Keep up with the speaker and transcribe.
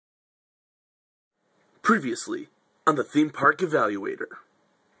Previously on the theme park Evaluator.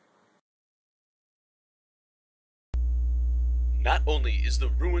 Not only is the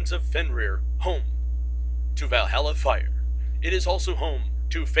ruins of Fenrir home to Valhalla Fire, it is also home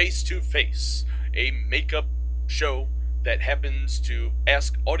to Face, a makeup show that happens to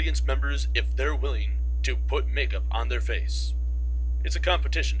ask audience members if they're willing to put makeup on their face. It's a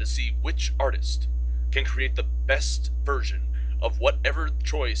competition to see which artist can create the best version of whatever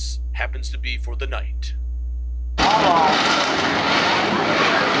choice happens to be for the night.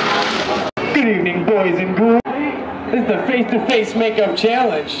 Good evening, boys and girls. This is the face-to-face makeup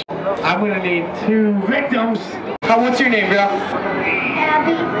challenge. I'm gonna need 2 victims. What's your name, girl?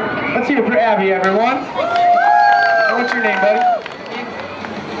 Abby. Let's hear it for Abby, everyone. What's your name, buddy?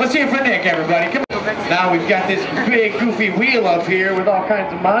 Let's hear it for Nick, everybody. Come on. Now we've got this big, goofy wheel up here with all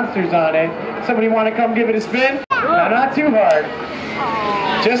kinds of monsters on it. Somebody want to come give it a spin? No, not too hard.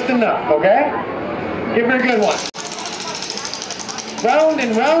 Just enough, okay? Give her a good one. Round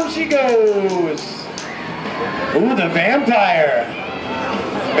and round she goes. Ooh, the vampire.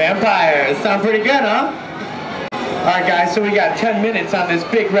 Vampire. Sound pretty good, huh? Alright guys, so we got 10 minutes on this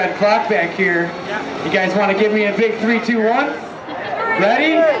big red clock back here. You guys want to give me a big 3, 2, 1?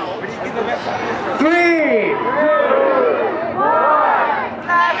 Ready? 3, 2, 1,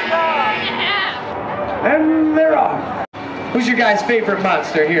 and they're off. Who's your guys' favorite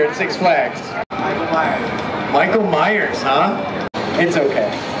monster here at Six Flags? Michael Myers. Michael Myers, huh? It's okay.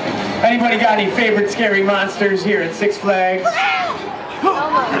 Anybody got any favorite scary monsters here at Six Flags?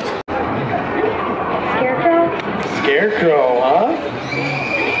 Scarecrow? Scarecrow,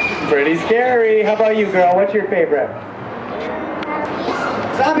 huh? Pretty scary. How about you, girl? What's your favorite?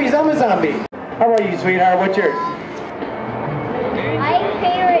 Zombies, I'm a zombie. How about you, sweetheart? What's yours? My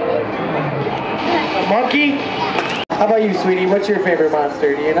favorite is A monkey? How about you, sweetie? What's your favorite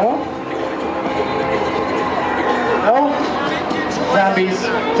monster? Do you know? No? Zombies.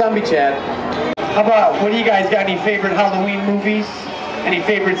 Zombie Chad. How about, what do you guys got? Any favorite Halloween movies? Any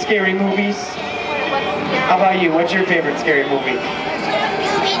favorite scary movies? How about you? What's your favorite scary movie?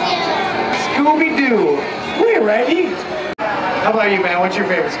 Scooby-Doo. We're ready. How about you, man? What's your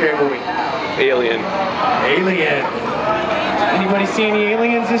favorite scary movie? Alien. Alien. Anybody see any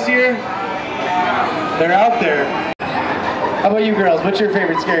aliens this year? They're out there. How about you girls? What's your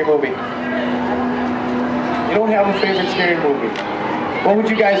favorite scary movie? You don't have a favorite scary movie. What would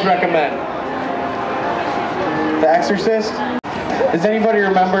you guys recommend? The Exorcist? Does anybody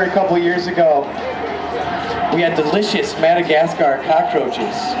remember a couple years ago we had delicious Madagascar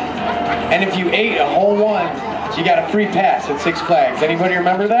cockroaches? And if you ate a whole one, you got a free pass at Six Flags. Anybody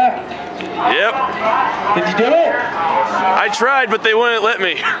remember that? Yep. Did you do it? I tried, but they wouldn't let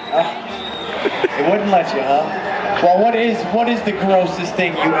me. It wouldn't let you, huh? Well, what is the grossest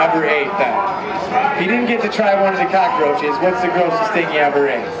thing you ever ate then? If you didn't get to try one of the cockroaches, what's the grossest thing you ever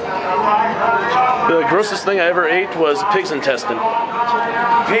ate? The grossest thing I ever ate was pig's intestine.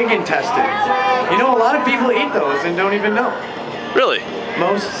 Pig intestine. You know, a lot of people eat those and don't even know. Really?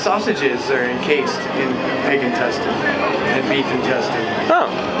 Most sausages are encased in pig intestine and beef intestine. Oh.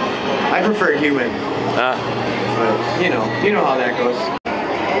 I prefer human. But you know how that goes.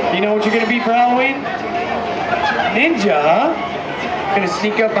 You know what you're gonna be for Halloween? Ninja, huh? Gonna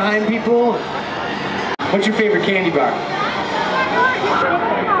sneak up behind people. What's your favorite candy bar?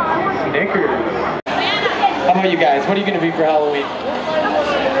 Snickers. How about you guys? What are you gonna be for Halloween?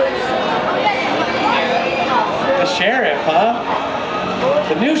 The sheriff, huh?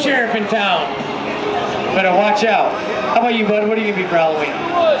 The new sheriff in town. Better watch out. How about you, bud? What are you gonna be for Halloween?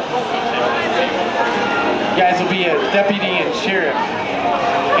 You guys will be a deputy and sheriff.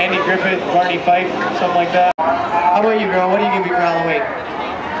 Andy Griffith, Barney Fife, something like that. How about you, girl? What are you gonna be for Halloween?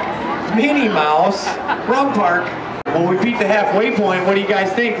 Minnie Mouse. Wrong park. Well, we beat the halfway point. What do you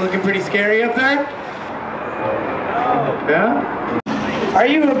guys think? Looking pretty scary up there? Yeah? Are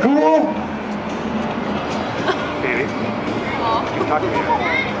you a ghoul? Baby. Talk to me.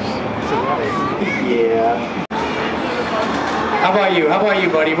 Yeah. How about you? How about you,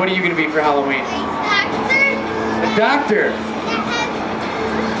 buddy? What are you gonna be for Halloween? A doctor.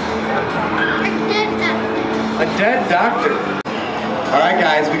 A dead doctor. All right,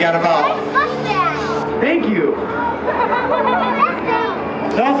 guys, we got about. Thank you.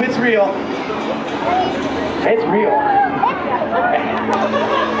 Nope, it's real. It's real.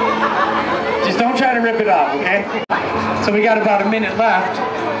 Just don't try to rip it off, okay? So we got about a minute left.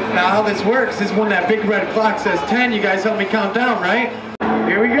 Now how this works is when that big red clock says 10, you guys help me count down, right?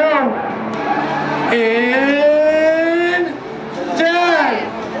 Here we go. In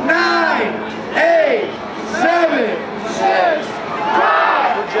 10, 9, 8, 7, 6,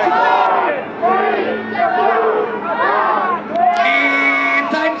 5, 4, 3,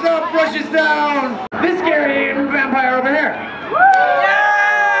 down this scary vampire over here.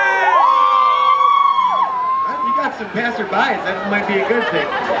 Well, you got some passerbys, that might be a good thing.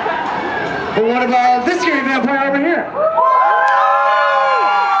 But what about this scary vampire over here?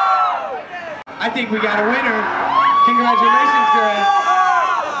 I think we got a winner. Congratulations, girl.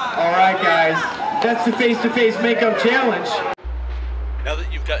 All right, guys. That's the face-to-face makeup challenge. Now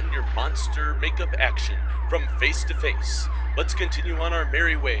that you've gotten your monster makeup action from face to face, let's continue on our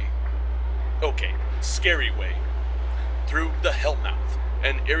merry way. Okay, scary way. Through the Hellmouth,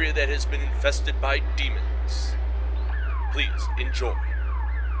 an area that has been infested by demons. Please enjoy.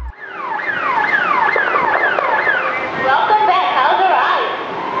 Welcome back. How's the ride?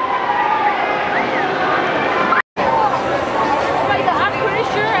 I'm pretty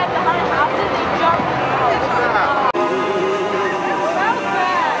sure at the haunted houses you jump.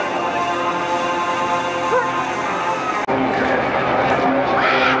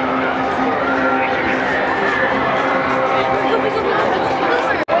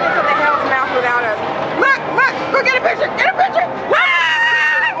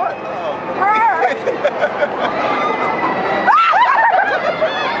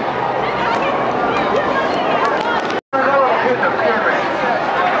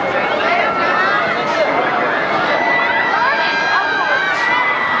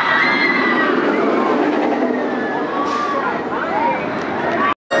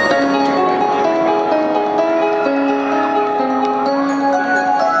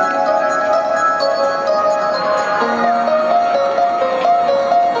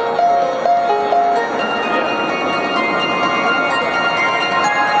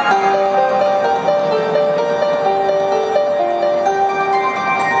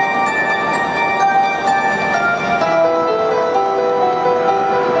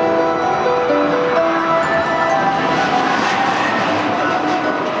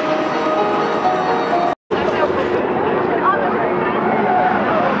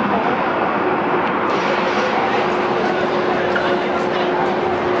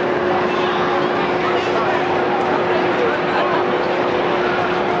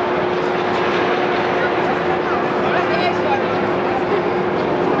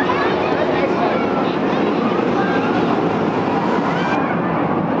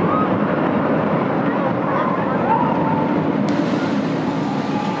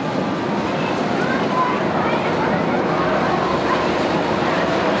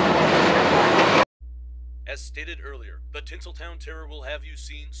 As stated earlier, the Tinseltown Terror will have you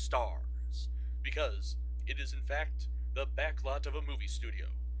seeing stars, because it is in fact the backlot of a movie studio.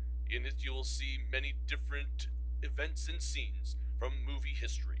 In it you will see many different events and scenes from movie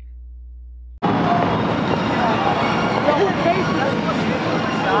history.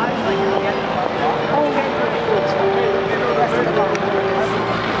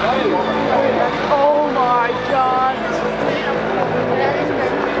 Oh my god!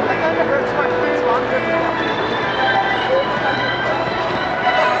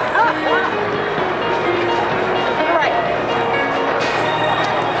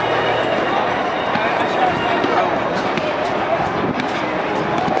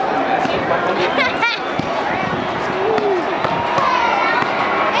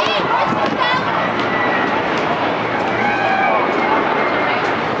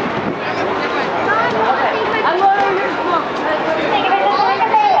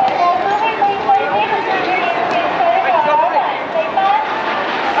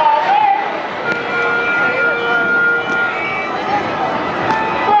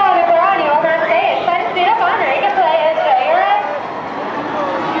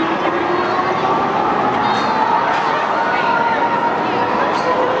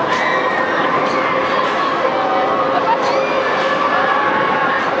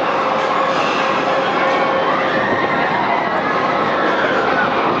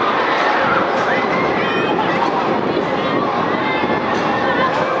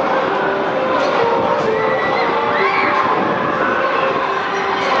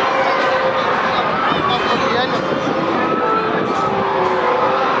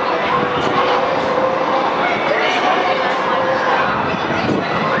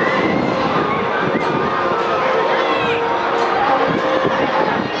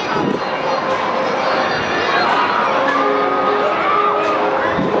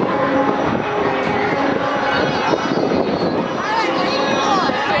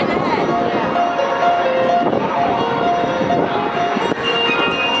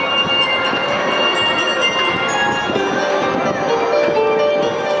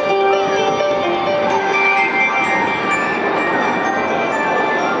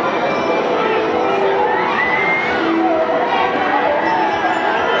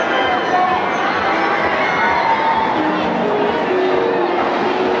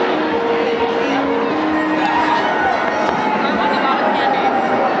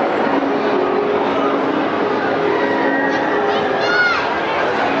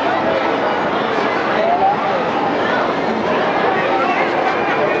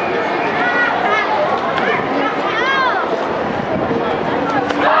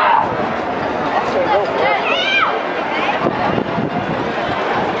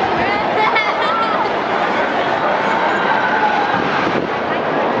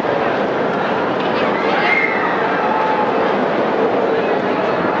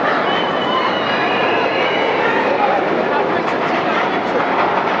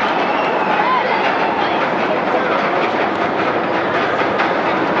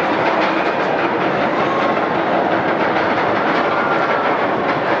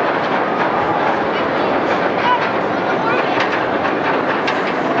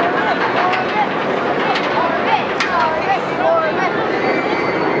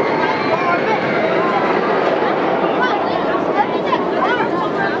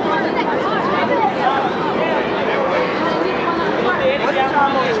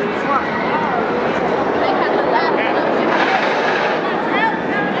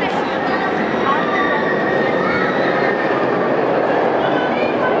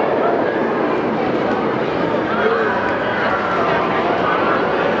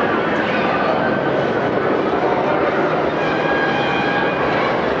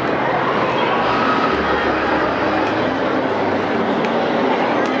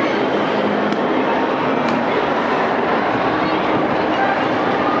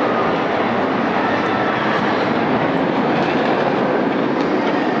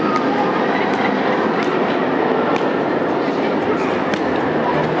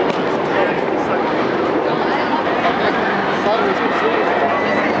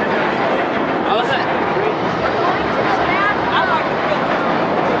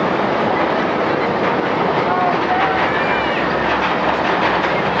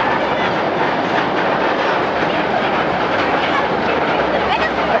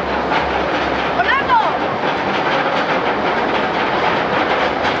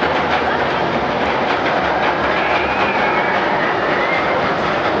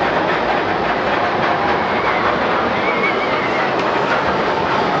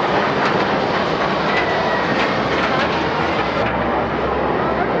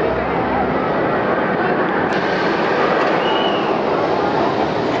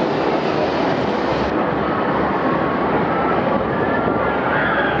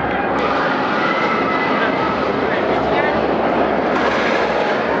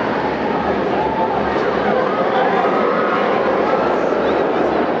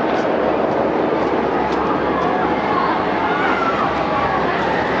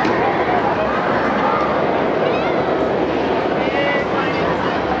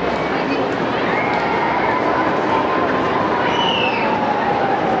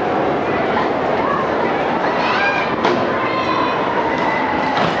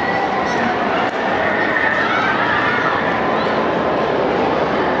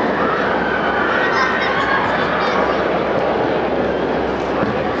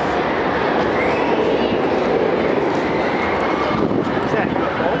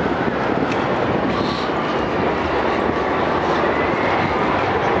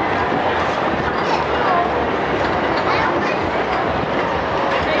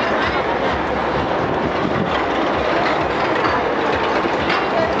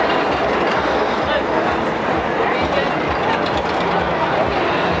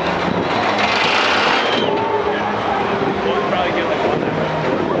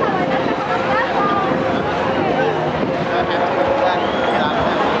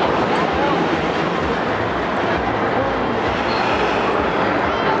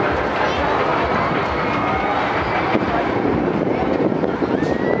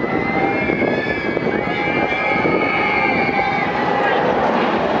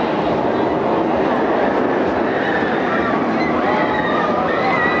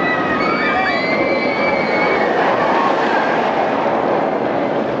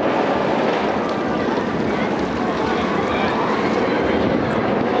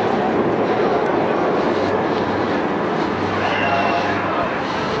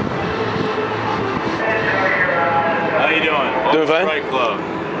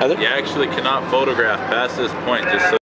 Heather? You actually cannot photograph past this point, just so